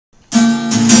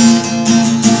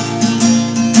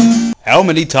How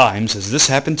many times has this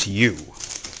happened to you?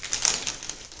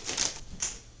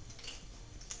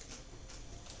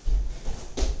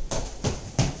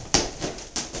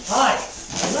 Hi,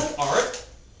 is that art?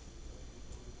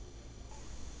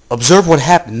 Observe what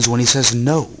happens when he says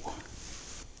no.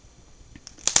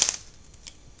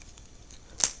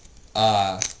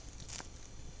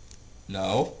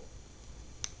 No.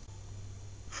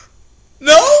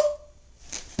 No?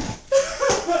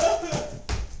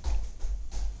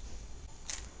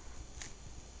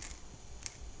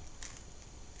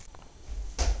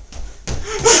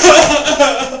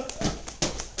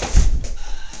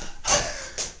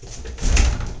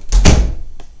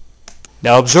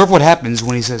 Now observe what happens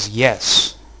when he says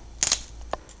yes.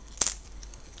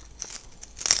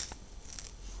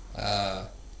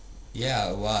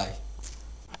 Yeah, why?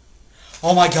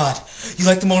 Oh my god, you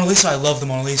like the Mona Lisa? I love the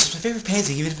Mona Lisa. It's my favorite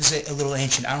painting, even if it's a little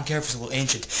ancient. I don't care if it's a little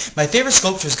ancient. My favorite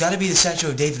sculpture has got to be the statue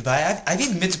of David, but I've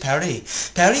even been to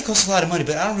Paris. Paris costs a lot of money,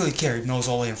 but I don't really care, even though it's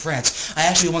all the way in France. I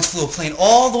actually once flew a plane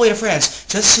all the way to France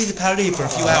just to see the Paris for a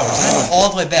few hours. Then I went all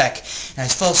the way back, and I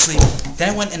fell asleep. Then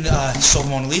I went and saw the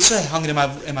Mona Lisa. I hung it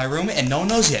in my room, and no one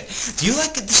knows yet. Do you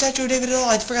like the statue of David at all?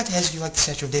 I forgot to ask if you like the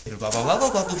statue of David. Blah blah blah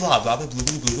blah blah blah blah blah blah blah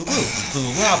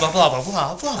blah blah blah blah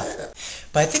blah blah.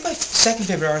 But I think my second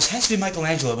favorite artist has to be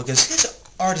Michelangelo, because his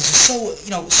art is just so,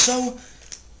 so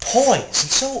poised and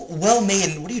so well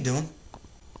made. And what are you doing?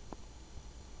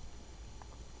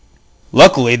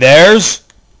 Luckily there's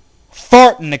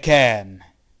fart in the can.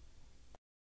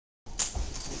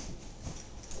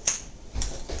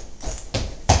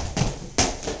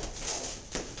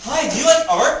 Hi, do you like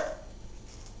art?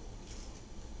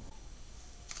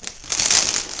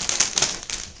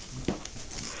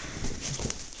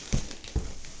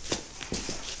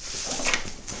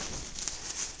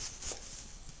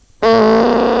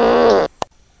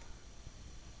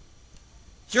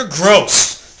 You're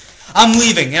gross. I'm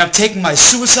leaving, and I'm taking my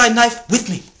suicide knife with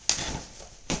me.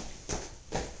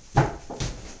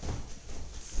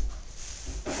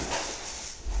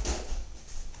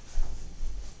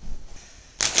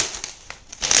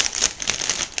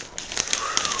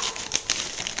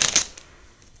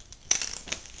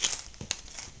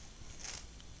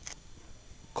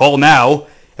 Call now,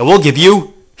 and we'll give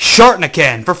you Shart in a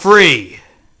Can for free.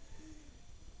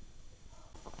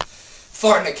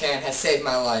 Fart in a can has saved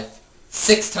my life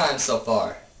 6 times so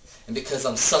far. And because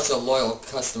I'm such a loyal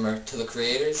customer to the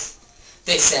creators,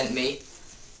 they sent me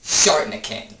Shart in a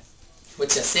Can,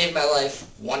 which has saved my life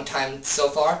 1 time so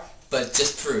far, but it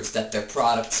just proves that their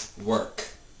products work.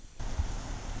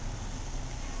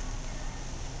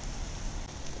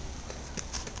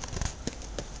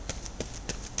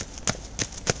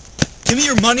 Give me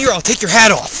your money or I'll take your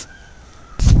hat off.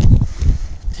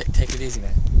 Take it easy,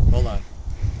 man. Hold on.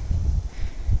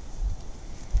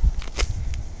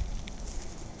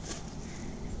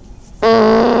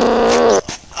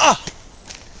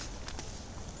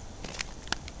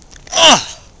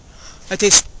 I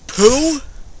taste poo,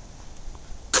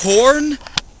 corn,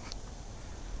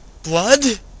 blood.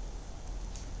 Is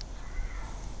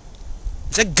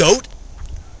that goat?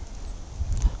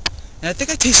 And I think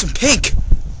I taste some pink.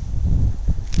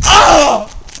 Ah!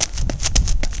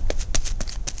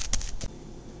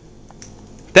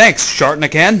 Thanks, Shart in a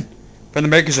Can, from the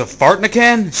makers of Fart in a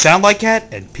Can, Sound Like Cat,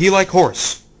 and Pee Like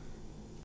Horse.